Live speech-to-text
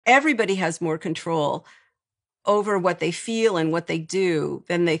everybody has more control over what they feel and what they do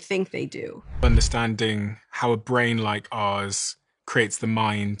than they think they do. Understanding how a brain like ours creates the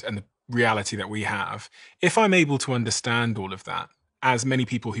mind and the reality that we have. If I'm able to understand all of that, as many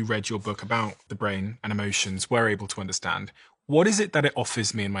people who read your book about the brain and emotions were able to understand, what is it that it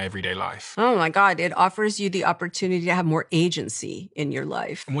offers me in my everyday life? Oh my God, it offers you the opportunity to have more agency in your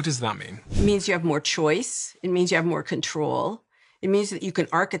life. And what does that mean? It means you have more choice. It means you have more control. It means that you can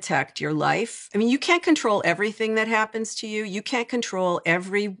architect your life. I mean, you can't control everything that happens to you. You can't control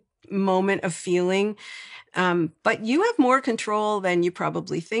every moment of feeling. But you have more control than you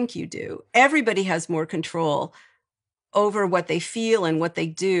probably think you do. Everybody has more control over what they feel and what they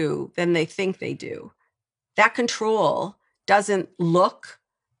do than they think they do. That control doesn't look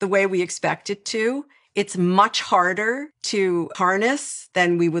the way we expect it to. It's much harder to harness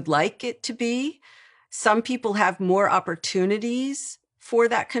than we would like it to be. Some people have more opportunities for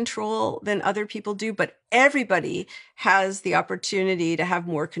that control than other people do, but everybody has the opportunity to have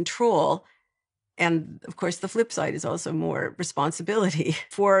more control. And of course, the flip side is also more responsibility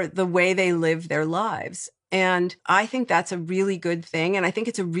for the way they live their lives. And I think that's a really good thing. And I think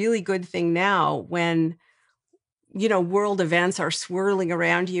it's a really good thing now when, world events are swirling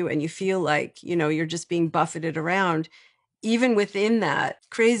around you and you feel like, you're just being buffeted around. Even within that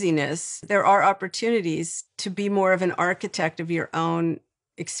craziness, there are opportunities to be more of an architect of your own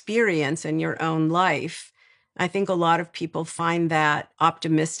experience and your own life. I think a lot of people find that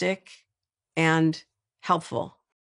optimistic and helpful.